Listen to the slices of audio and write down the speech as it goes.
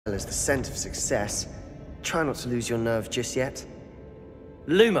as the scent of success. Try not to lose your nerve just yet.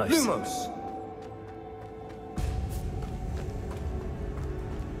 Lumos. Lumos!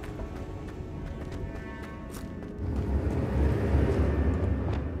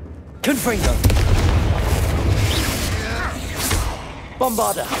 Confringo.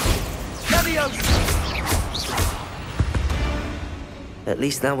 Bombarda. Leviosa. At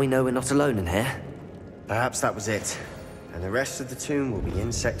least now we know we're not alone in here. Perhaps that was it. And the rest of the tomb will be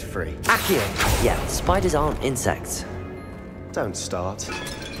insect-free. Accio. Yeah, spiders aren't insects. Don't start.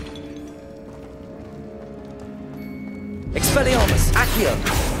 Expelliarmus.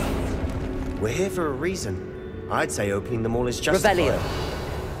 Accio. We're here for a reason. I'd say opening them all is justified. Revelio.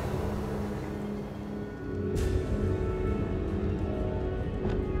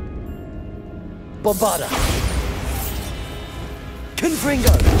 Bombarda.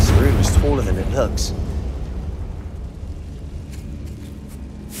 Confringo. This room is taller than it looks.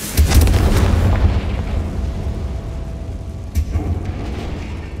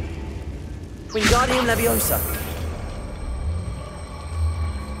 Wingardium Leviosa.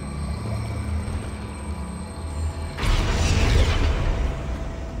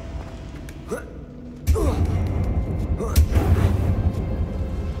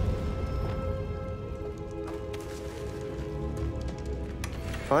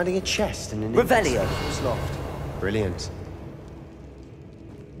 Finding a chest in an Revelio. loft. Brilliant.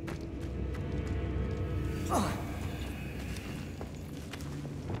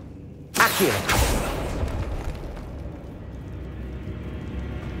 Accio.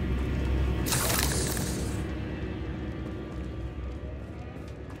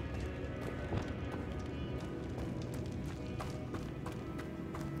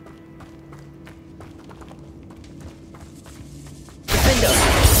 Defender.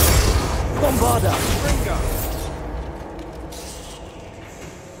 Bombarda.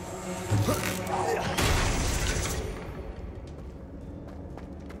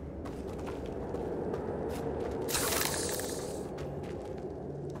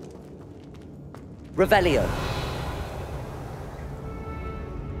 Revelio.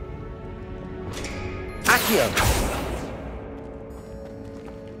 Accio.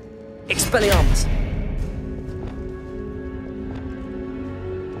 Expelliarmus.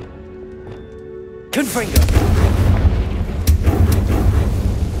 Confringo.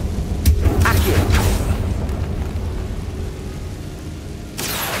 Accio.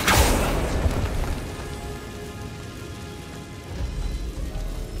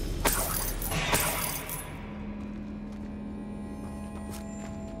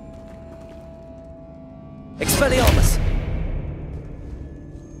 Expelliarmus.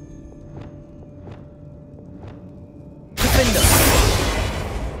 Defender.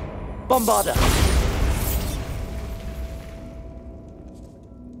 Bombarda.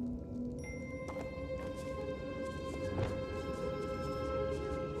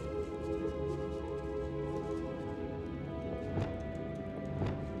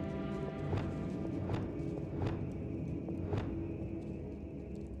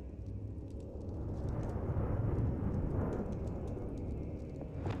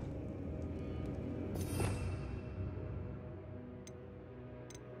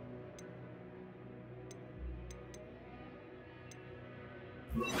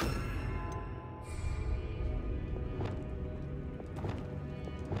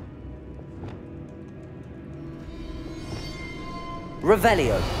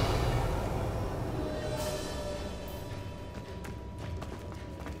 Revelio.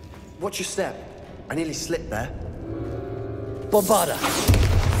 Watch your step. I nearly slipped there. Bombarda.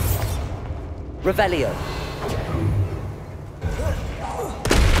 Revelio.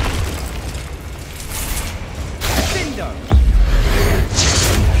 Bindo!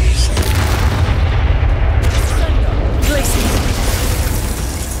 Glacier.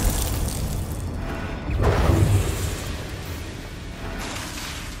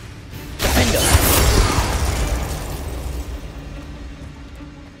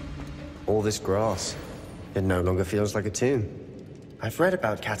 All this grass. It no longer feels like a tomb. I've read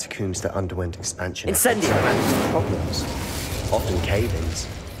about catacombs that underwent expansion. Incendio. Problems. Often cave-ins.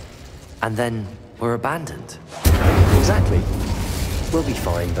 And then we're abandoned. Exactly. We'll be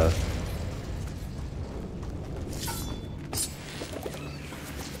fine, though.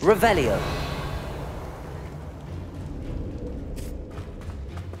 Revelio.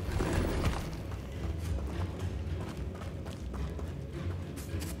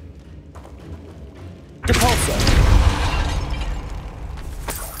 Depulso.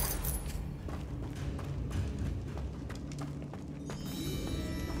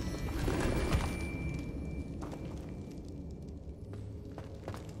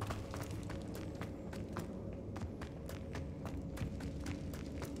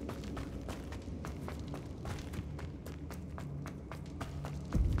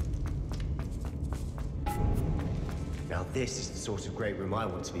 This is the sort of great room I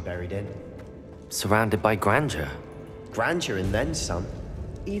want to be buried in. Surrounded by grandeur. Grandeur and then some.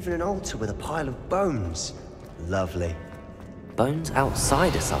 Even an altar with a pile of bones. Lovely. Bones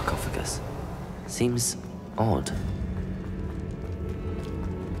outside a sarcophagus. Seems odd.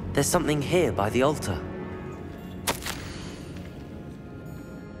 There's something here by the altar.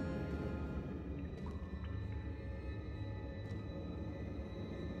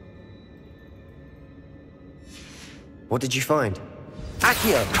 What did you find?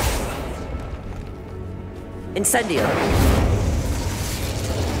 Accio! Incendio!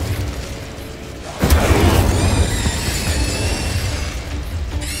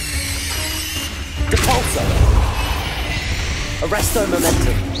 Depulso! Arresto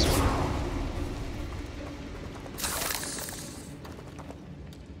momentum!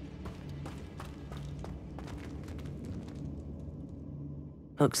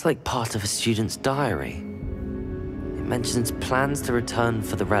 Looks like part of a student's diary. It mentions plans to return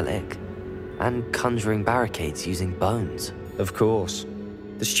for the relic, and conjuring barricades using bones. Of course.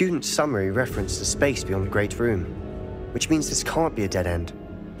 The student's summary referenced the space beyond the Great Room, which means this can't be a dead end.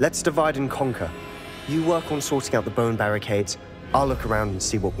 Let's divide and conquer. You work on sorting out the bone barricades, I'll look around and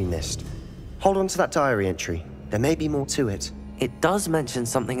see what we missed. Hold on to that diary entry. There may be more to it. It does mention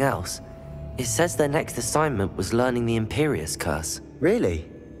something else. It says their next assignment was learning the Imperius Curse. Really?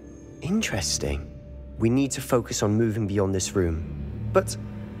 Interesting. We need to focus on moving beyond this room. But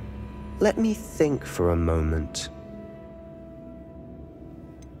let me think for a moment.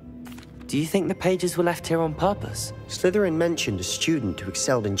 Do you think the pages were left here on purpose? Slytherin mentioned a student who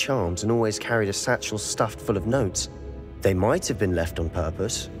excelled in charms and always carried a satchel stuffed full of notes. They might have been left on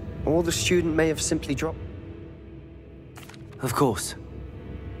purpose, or the student may have simply dropped. Of course.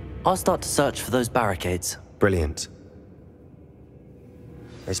 I'll start to search for those barricades. Brilliant.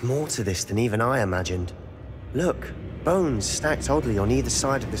 There's more to this than even I imagined. Look, bones stacked oddly on either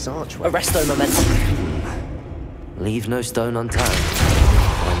side of this archway. Arresto momentum. Leave no stone unturned.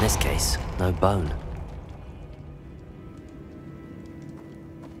 Or in this case, no bone.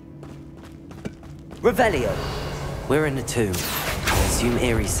 Revelio. We're in a tomb. I assume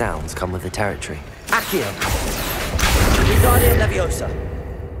eerie sounds come with the territory. Accio. Wingardium Leviosa.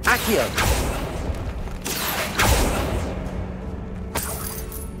 Accio.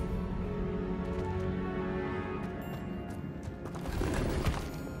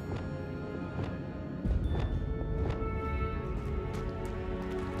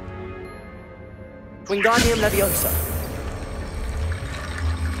 Wingardium Leviosa.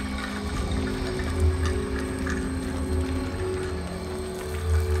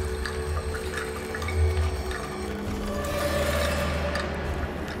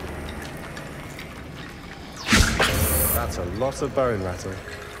 That's a lot of bone rattle.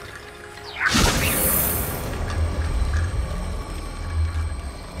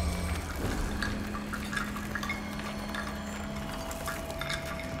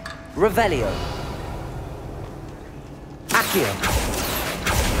 Revelio. Accio.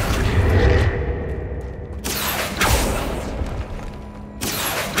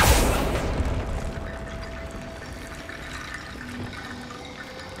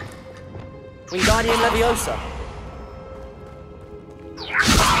 Wingardium Leviosa.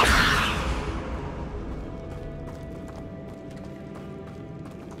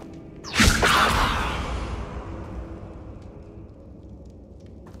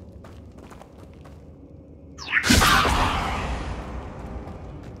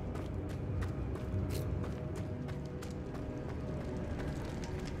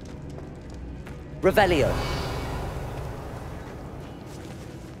 Revelio.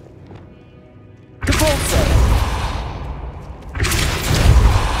 Depulso.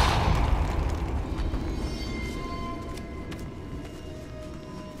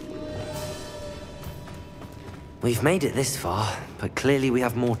 We've made it this far, but clearly we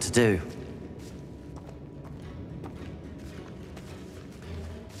have more to do.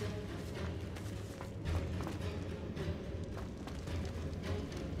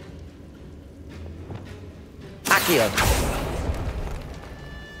 Accio.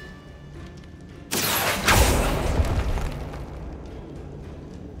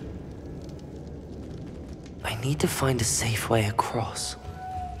 I need to find a safe way across.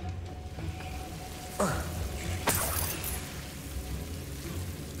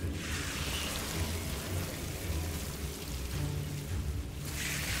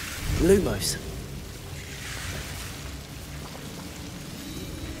 Lumos.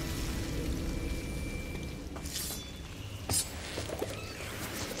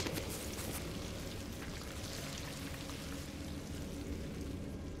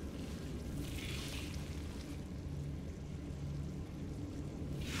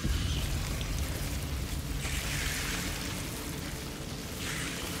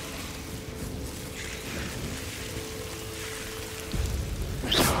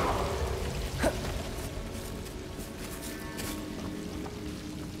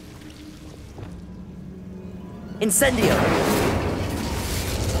 Incendio!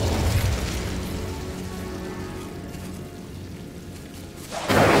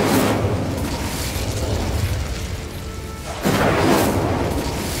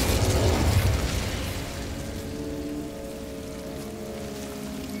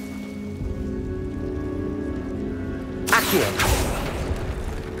 Accio!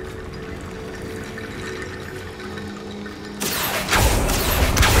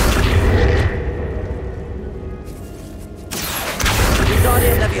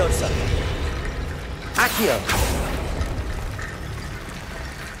 Leviosa. Accio.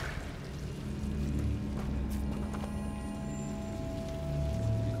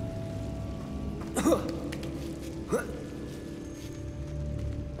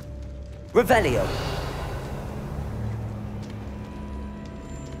 Revelio.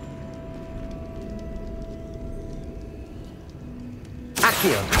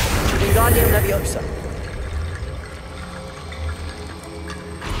 Accio. Wingardium Leviosa.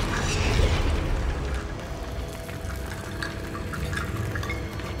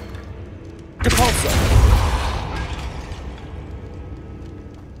 Depulso.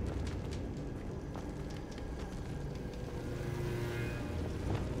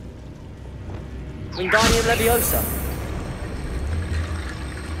 Wingardium Leviosa.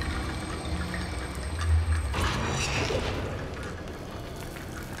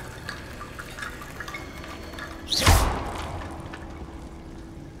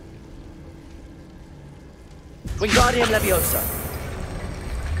 Wingardium Leviosa.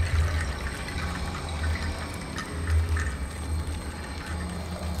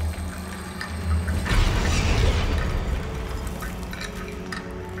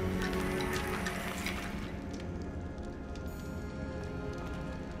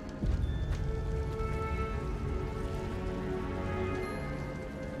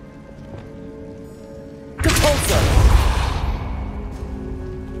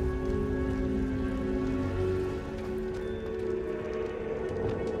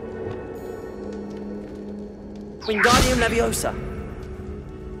 Wingardium Leviosa.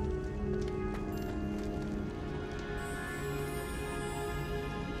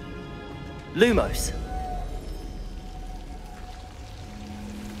 Lumos.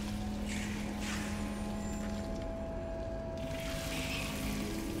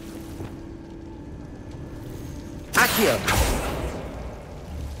 Accio.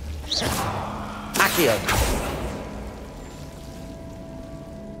 Accio.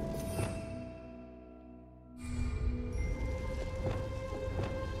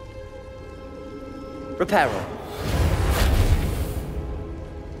 Reparo.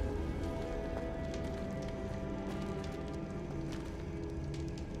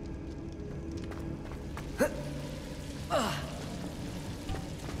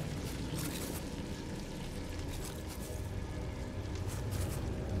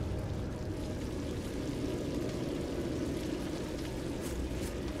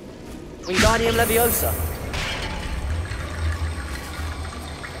 Wingardium Leviosa.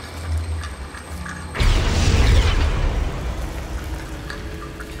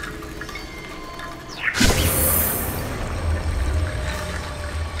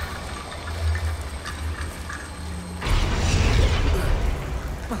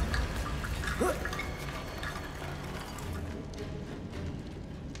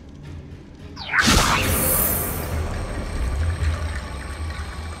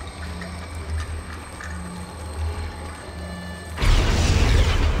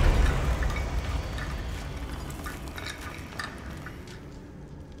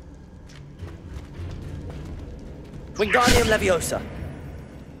 Wingardium Leviosa.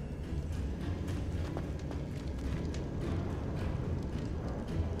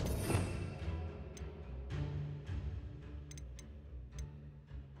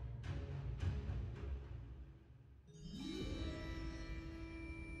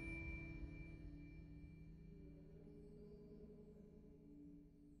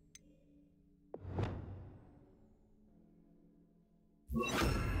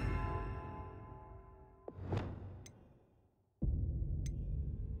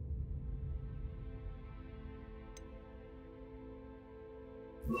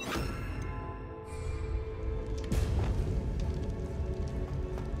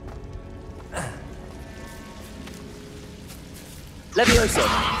 Leviosa.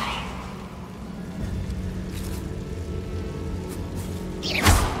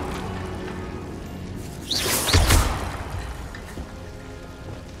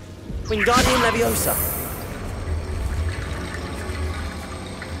 Wingardium Leviosa.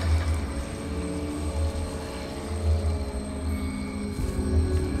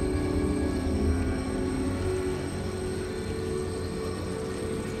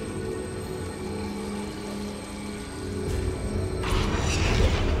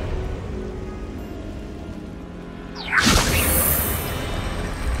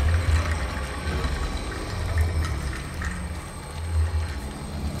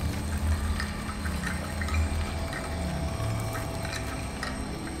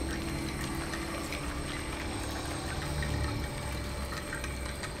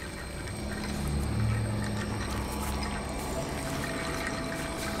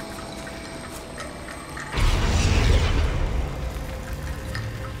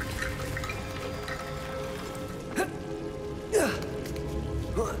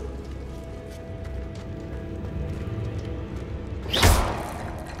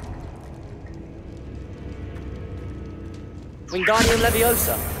 Wingardium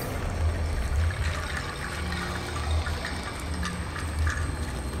Leviosa.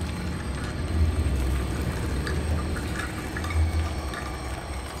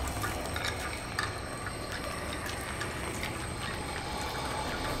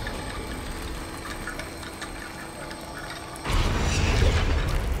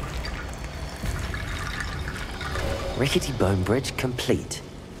 Rickety bone bridge complete.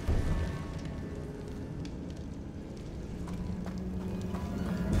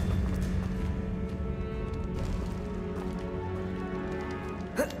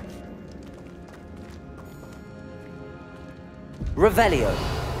 Revelio.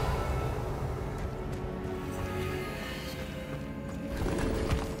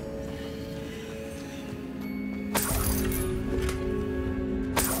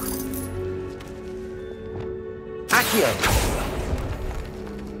 Accio.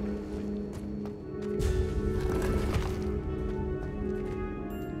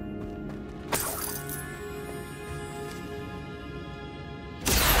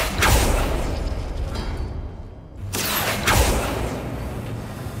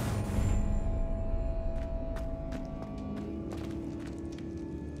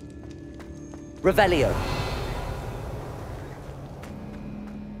 Revelio.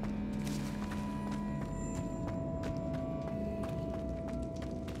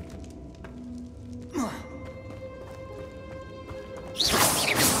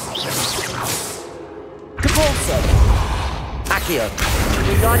 Capolso. Accio.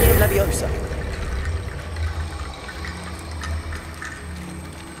 Wingardium Leviosa.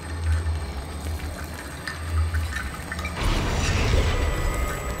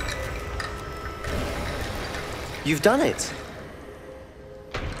 You've done it!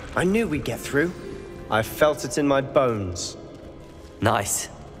 I knew we'd get through. I felt it in my bones. Nice.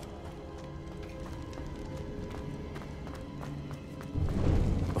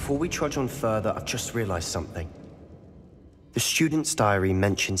 Before we trudge on further, I've just realized something. The student's diary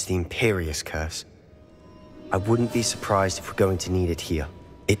mentions the Imperious Curse. I wouldn't be surprised if we're going to need it here.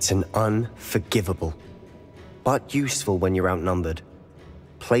 It's an unforgivable, but useful when you're outnumbered.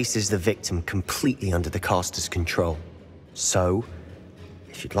 Places the victim completely under the caster's control. So,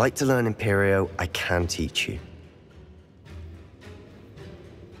 if you'd like to learn Imperio, I can teach you.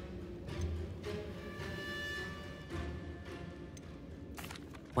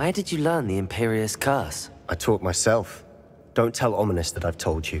 Where did you learn the Imperious Curse? I taught myself. Don't tell Ominous that I've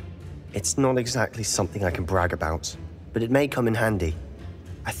told you. It's not exactly something I can brag about, but it may come in handy.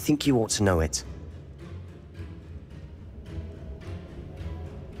 I think you ought to know it.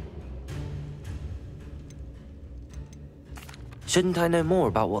 Shouldn't I know more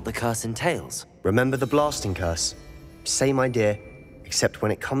about what the curse entails? Remember the blasting curse? Same idea, except when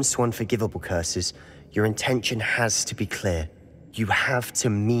it comes to unforgivable curses, your intention has to be clear. You have to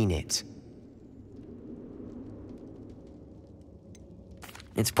mean it.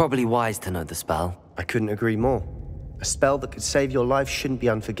 It's probably wise to know the spell. I couldn't agree more. A spell that could save your life shouldn't be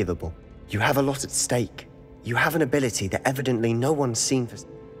unforgivable. You have a lot at stake. You have an ability that evidently no one's seen for...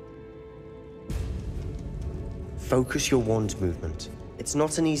 Focus your wand movement. It's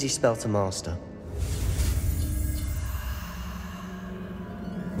not an easy spell to master.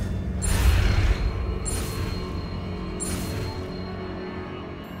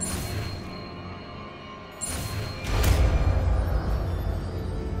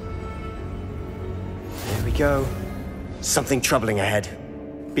 There we go. Something troubling ahead.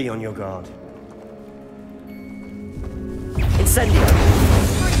 Be on your guard. Incendio!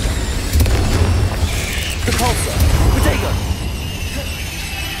 Capolso! Protego!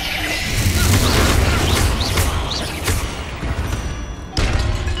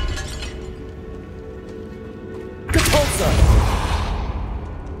 Capolso!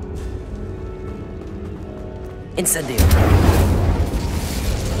 Incendio!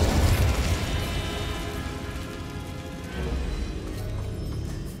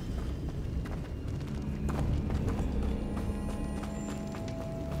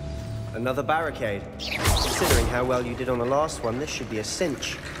 Another barricade. Considering how well you did on the last one, this should be a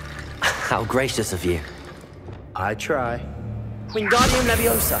cinch. How gracious of you. I try. Wingardium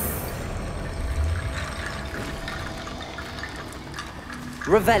Leviosa.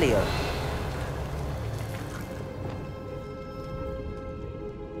 Revelio.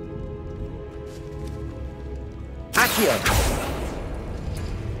 Accio.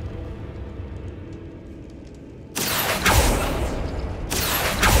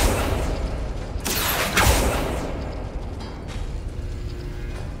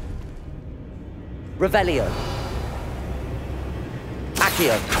 Revelio.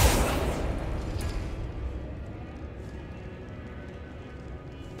 Accio.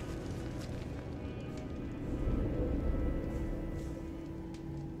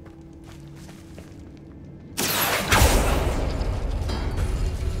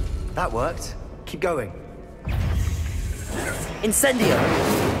 That worked. Keep going. Incendio!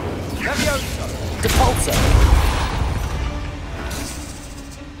 Leviosa! Depulso!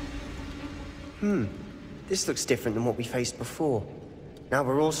 This looks different than what we faced before. Now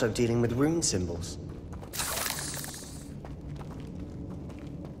we're also dealing with rune symbols.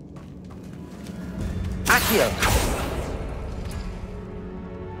 Accio!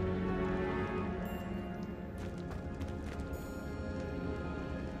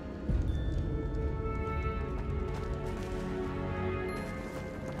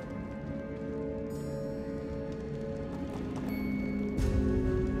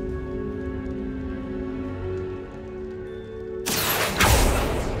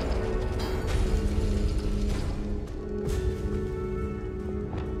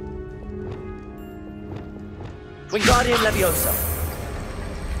 Wingardium Leviosa!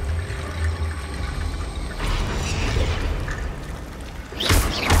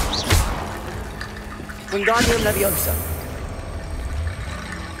 Wingardium Leviosa!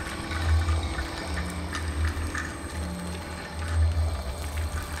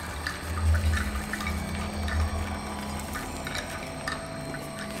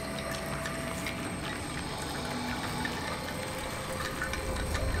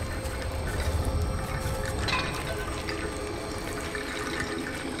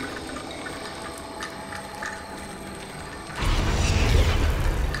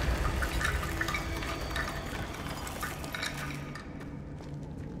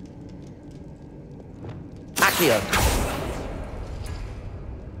 Accio!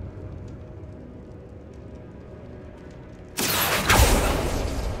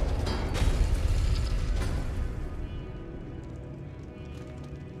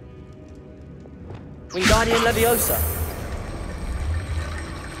 Wingardium Leviosa!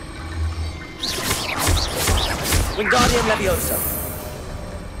 Wingardium Leviosa!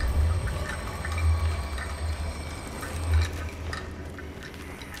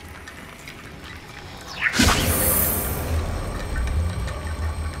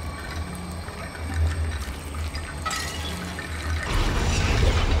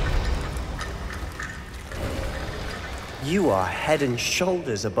 You are head and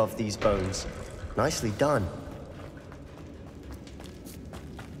shoulders above these bones. Nicely done.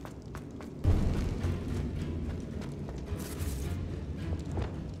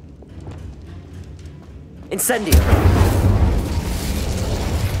 Incendio!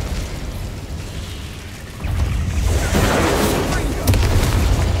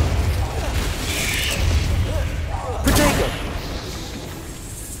 Protego!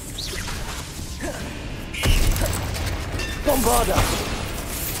 Bombarda!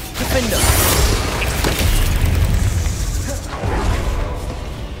 Defender!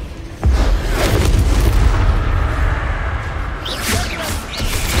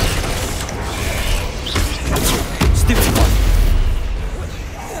 Stupid one!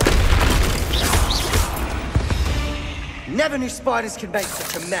 Never knew spiders could make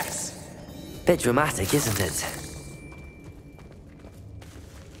such a mess. Bit dramatic, isn't it?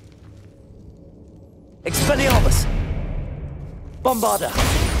 Expelliarmus! Bombarda!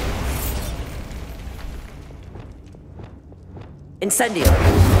 Incendio!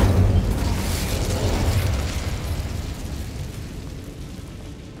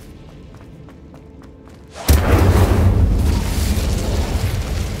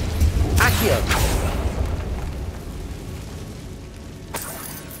 Accio!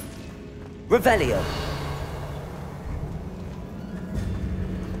 Revelio!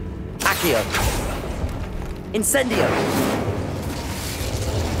 Accio! Incendio!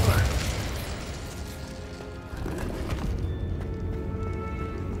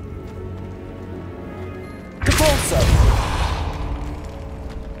 Depulso!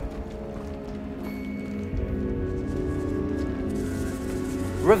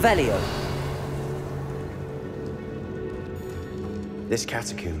 Revelio! This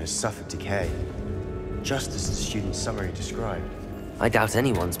catacomb has suffered decay, just as the student's summary described. I doubt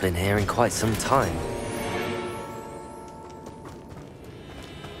anyone's been here in quite some time.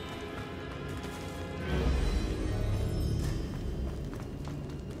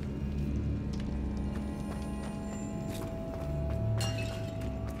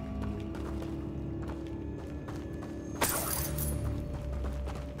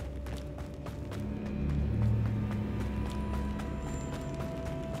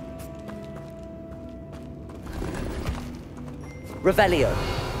 Revelio.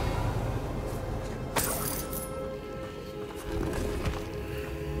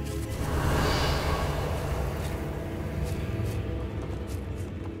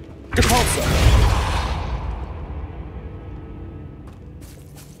 Depulso.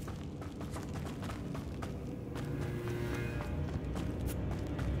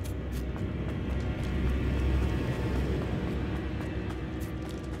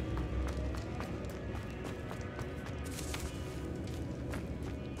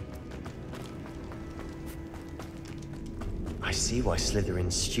 I see why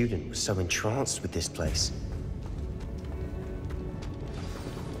Slytherin's student was so entranced with this place.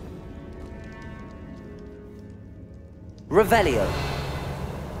 Revelio.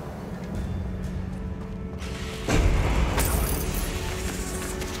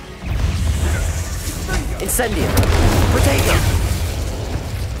 Incendio. Potato.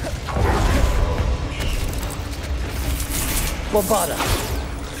 Bombarda.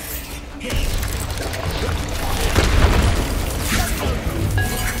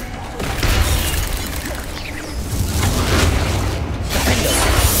 Defendo.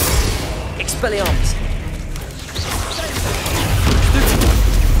 Expelliarmus.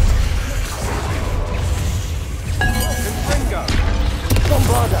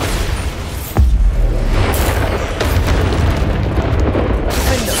 Bombarda.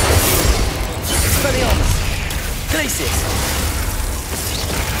 Defendo. Expelliarmus. Glacius.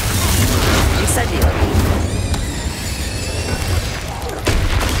 Incendio.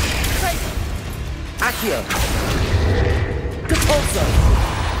 Accio. Capulso.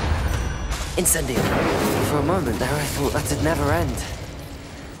 Incendio. For a moment there, I thought that'd never end.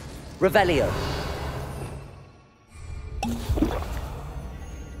 Revelio.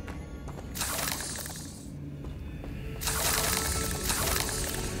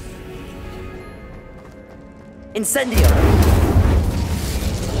 Incendio.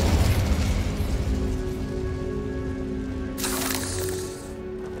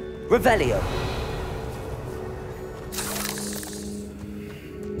 Revelio.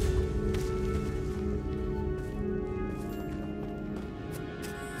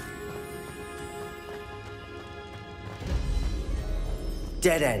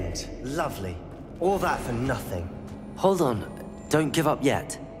 Dead end. Lovely. All that for nothing. Hold on. Don't give up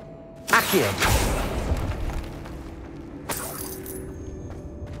yet. Accio.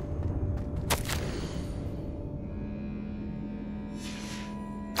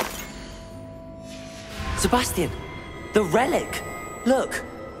 Sebastian, the relic! Look!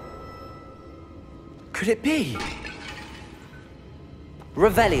 Could it be?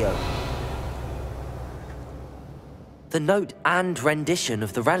 Revelio. The note and rendition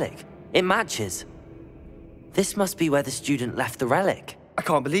of the relic. It matches. This must be where the student left the relic. I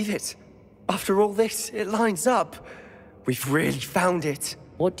can't believe it. After all this, it lines up. We've really found it.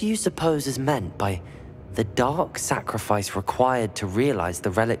 What do you suppose is meant by the dark sacrifice required to realize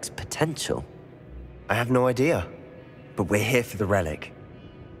the relic's potential? I have no idea, but we're here for the relic.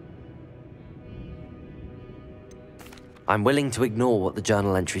 I'm willing to ignore what the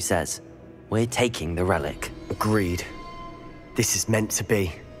journal entry says. We're taking the relic. Agreed. This is meant to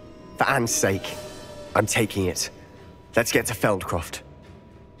be. For Anne's sake, I'm taking it. Let's get to Feldcroft.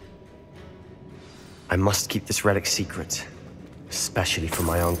 I must keep this relic secret, especially from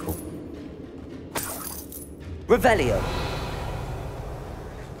my uncle. Revelio.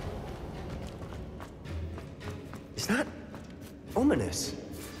 Is that ominous?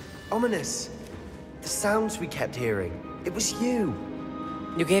 Ominous. The sounds we kept hearing. It was you.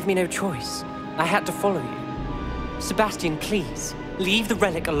 You gave me no choice. I had to follow you. Sebastian, please, leave the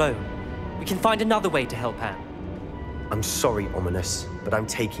relic alone. We can find another way to help Anne. I'm sorry, Ominous, but I'm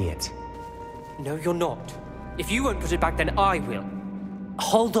taking it. No, you're not. If you won't put it back, then I will.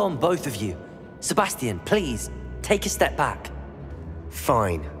 Hold on, both of you. Sebastian, please, take a step back.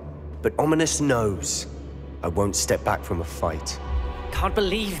 Fine, but Ominous knows I won't step back from a fight. Can't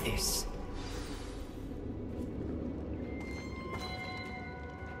believe this.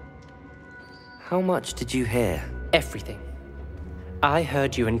 How much did you hear? Everything. I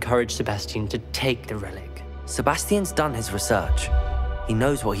heard you encourage Sebastian to take the relic. Sebastian's done his research. He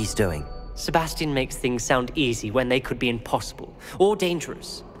knows what he's doing. Sebastian makes things sound easy when they could be impossible or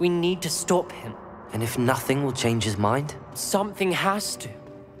dangerous. We need to stop him. And if nothing will change his mind? Something has to.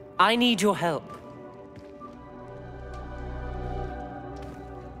 I need your help.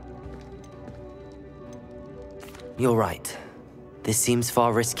 You're right. This seems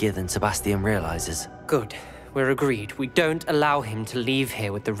far riskier than Sebastian realizes. Good. We're agreed. We don't allow him to leave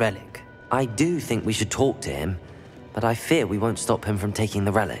here with the relic. I do think we should talk to him, but I fear we won't stop him from taking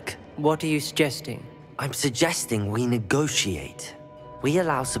the relic. What are you suggesting? I'm suggesting we negotiate. We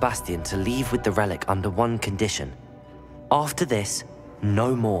allow Sebastian to leave with the relic under one condition. After this,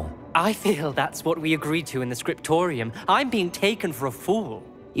 no more. I feel that's what we agreed to in the scriptorium. I'm being taken for a fool.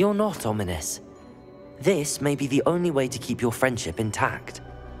 You're not, Ominous. This may be the only way to keep your friendship intact.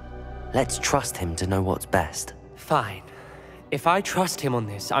 Let's trust him to know what's best. Fine. If I trust him on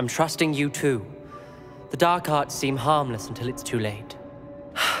this, I'm trusting you too. The dark arts seem harmless until it's too late.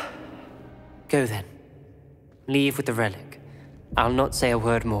 Go then. Leave with the relic. I'll not say a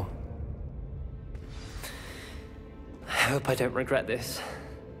word more. hope I don't regret this.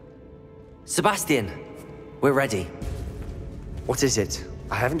 Sebastian, we're ready. What is it?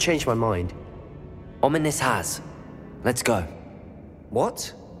 I haven't changed my mind. Ominous has. Let's go.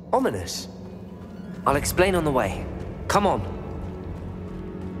 What? Ominous? I'll explain on the way. Come on.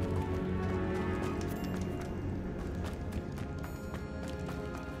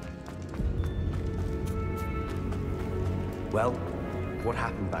 Well, what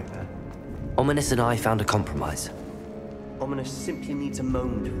happened back there? Ominous and I found a compromise. Ominous simply needs a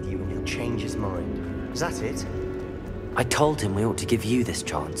moment with you and he'll change his mind. Is that it? I told him we ought to give you this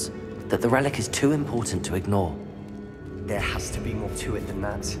chance, that the relic is too important to ignore. There has to be more to it than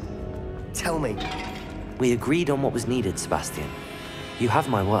that. Tell me. We agreed on what was needed, Sebastian. You have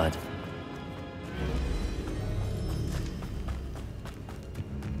my word.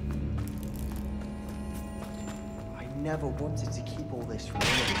 I never wanted to keep all this from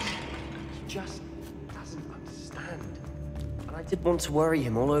him. He just doesn't understand. And I did want to worry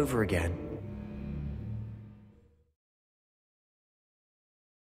him all over again.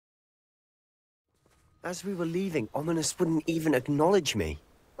 As we were leaving, Ominous wouldn't even acknowledge me.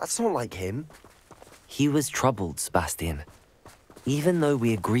 That's not like him. He was troubled, Sebastian. Even though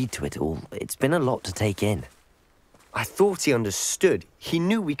we agreed to it all, it's been a lot to take in. I thought he understood. He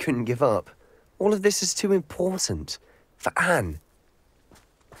knew we couldn't give up. All of this is too important. For Anne.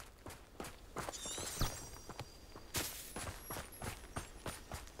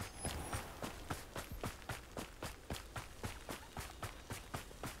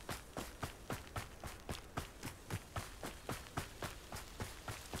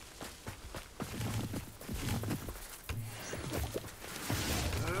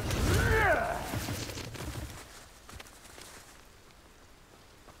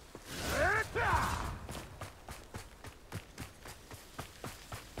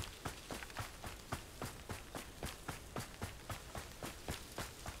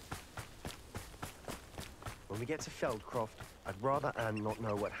 When we get to Feldcroft, I'd rather Anne not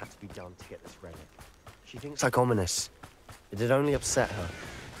know what had to be done to get this relic. She thinks like Ominous. It'd only upset her.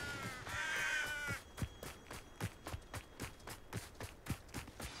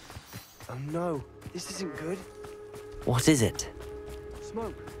 Oh no, this isn't good. What is it?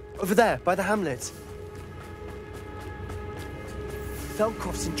 Smoke. Over there, by the hamlet.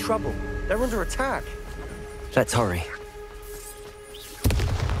 Feldcroft's in trouble. They're under attack. Let's hurry.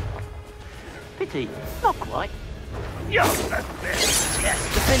 Pity, not quite.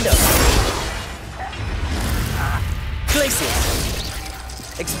 Defender! Glacius!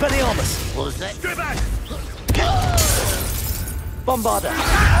 Expelliarmus! What was that? Bombarder!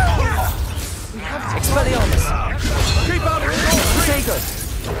 Expelliarmus! Keep out of it! Protego!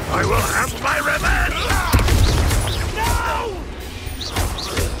 I will have my revenge! No!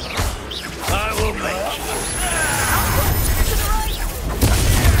 I will make you.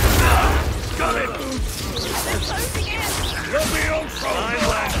 Got him! You'll be all I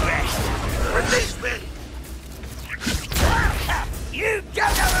learned best. Release me! You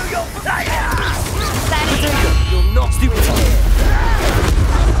don't know who you're playing! Protego! You're not stupid!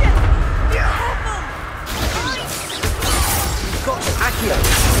 Got Accio!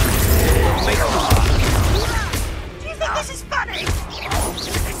 Do you think this is funny?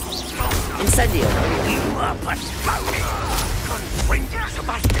 Incendio! You are postponing! Confringo,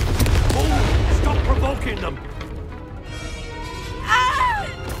 Sebastian! Oh, stop provoking them!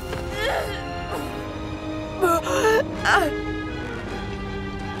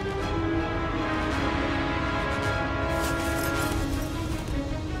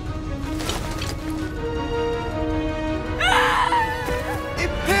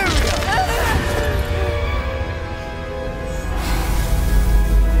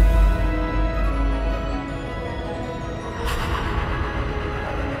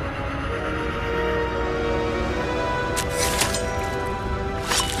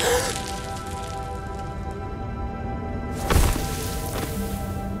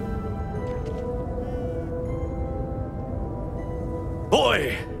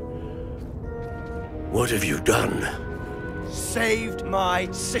 Boy! What have you done? Saved my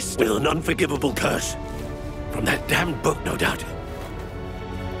sister. With an unforgivable curse. From that damned book, no doubt.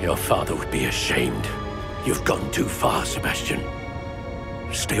 Your father would be ashamed. You've gone too far, Sebastian.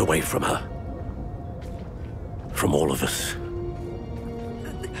 Stay away from her. From all of us.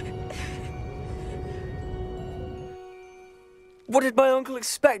 What did my uncle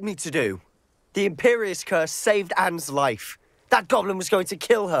expect me to do? The Imperious curse saved Anne's life. That goblin was going to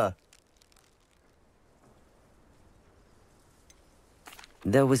kill her.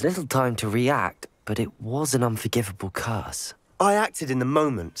 There was little time to react, but it was an unforgivable curse. I acted in the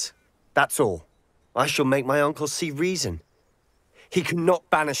moment. That's all. I shall make my uncle see reason. He cannot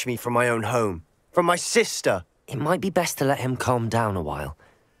banish me from my own home, from my sister. It might be best to let him calm down a while.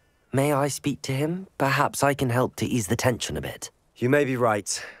 May I speak to him? Perhaps I can help to ease the tension a bit. You may be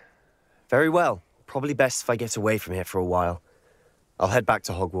right. Very well. Probably best if I get away from here for a while. I'll head back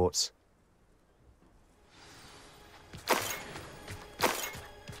to Hogwarts.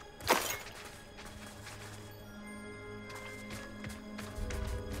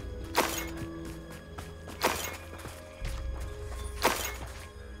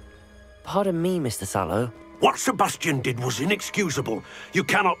 Pardon me, Mr. Sallow. What Sebastian did was inexcusable. You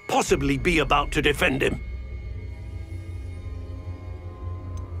cannot possibly be about to defend him.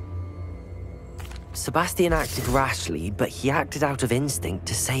 Sebastian acted rashly, but he acted out of instinct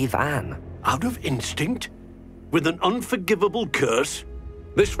to save Anne. Out of instinct? With an unforgivable curse?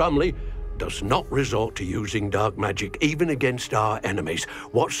 This family does not resort to using dark magic even against our enemies.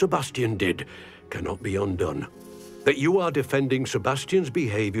 What Sebastian did cannot be undone. That you are defending Sebastian's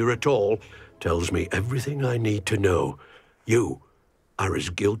behavior at all tells me everything I need to know. You are as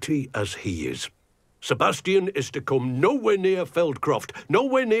guilty as he is. Sebastian is to come nowhere near Feldcroft,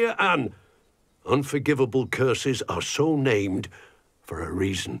 nowhere near Anne. Unforgivable curses are so named for a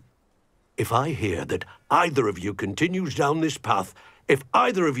reason. If I hear that either of you continues down this path, if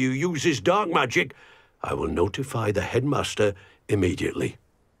either of you uses dark magic, I will notify the headmaster immediately.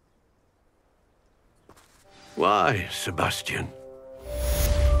 Why, Sebastian?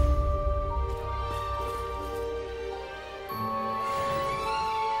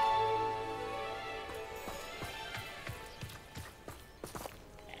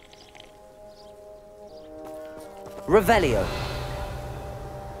 Revelio.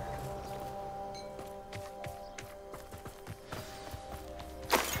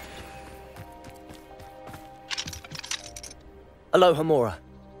 Alohomora.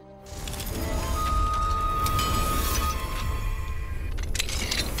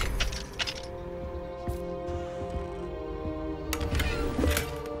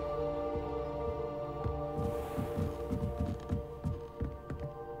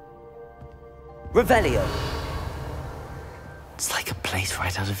 Revelio. It's like a place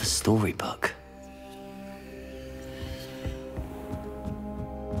right out of a storybook.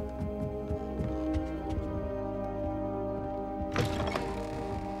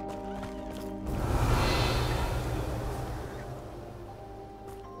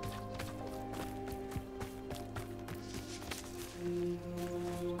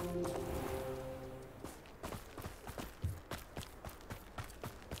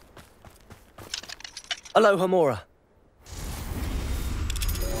 Alohomora.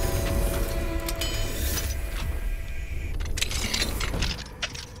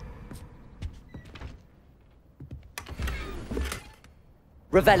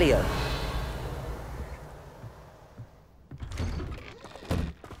 Revelio.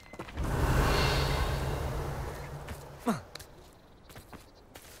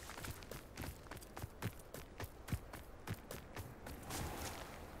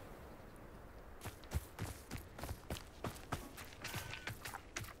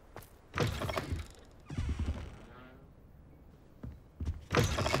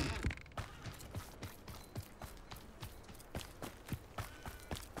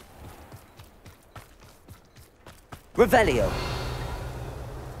 Revelio.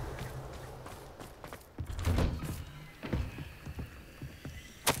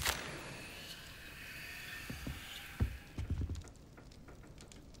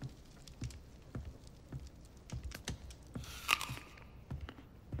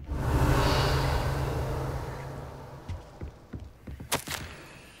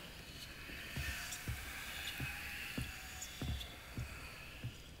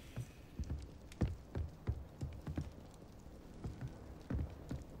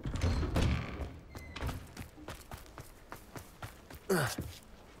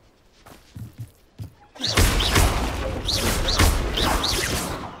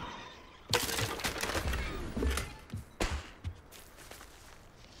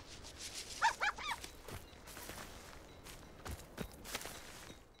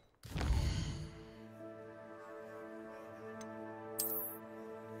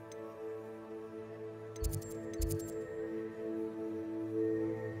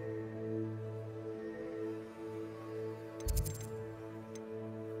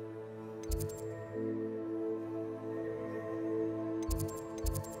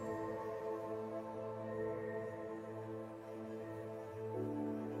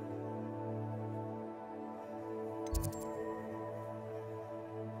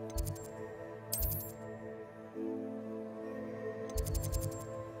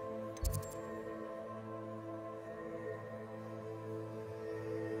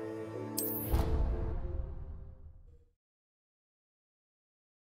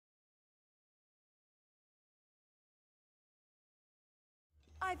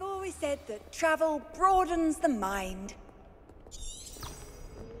 I've always said that travel broadens the mind.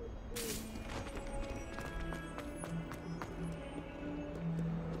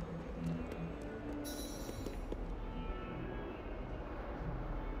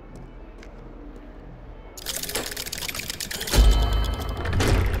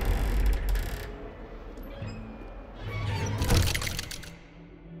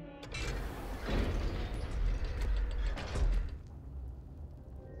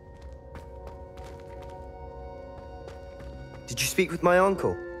 Did you speak with my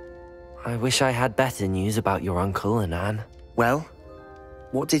uncle? I wish I had better news about your uncle and Anne. Well,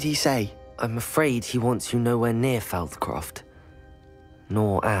 what did he say? I'm afraid he wants you nowhere near Feldcroft.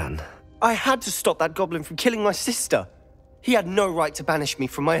 Nor Anne. I had to stop that goblin from killing my sister. He had no right to banish me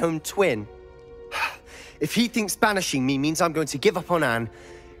from my own twin. If he thinks banishing me means I'm going to give up on Anne,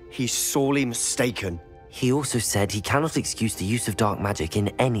 he's sorely mistaken. He also said he cannot excuse the use of dark magic in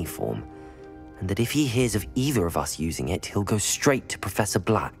any form, and that if he hears of either of us using it, he'll go straight to Professor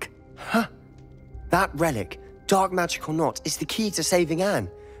Black. Huh? That relic, dark magic or not, is the key to saving Anne.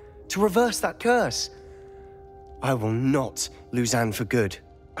 To reverse that curse. I will not lose Anne for good.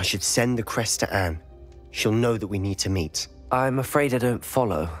 I should send the crest to Anne. She'll know that we need to meet. I'm afraid I don't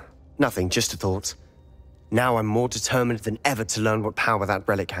follow. Nothing, just a thought. Now I'm more determined than ever to learn what power that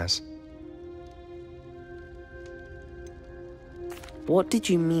relic has. What did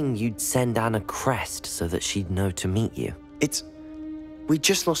you mean you'd send Anne a crest so that she'd know to meet you? We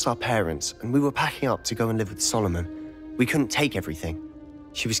just lost our parents, and we were packing up to go and live with Solomon. We couldn't take everything.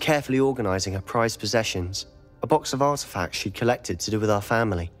 She was carefully organizing her prized possessions, a box of artifacts she'd collected to do with our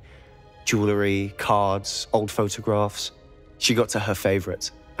family. Jewelry, cards, old photographs. She got to her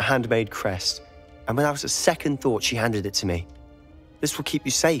favorite, a handmade crest, and without a second thought she handed it to me. "This will keep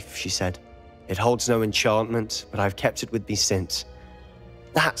you safe," she said. "It holds no enchantment, but I've kept it with me since.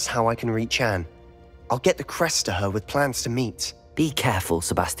 That's how I can reach Anne. I'll get the crest to her with plans to meet." Be careful,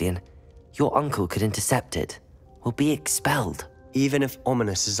 Sebastian. Your uncle could intercept it. We'll be expelled. Even if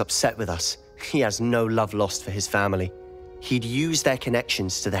Ominous is upset with us, he has no love lost for his family. He'd use their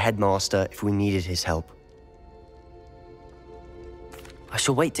connections to the headmaster if we needed his help. I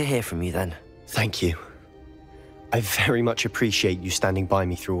shall wait to hear from you then. Thank you. I very much appreciate you standing by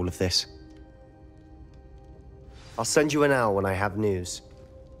me through all of this. I'll send you an owl when I have news.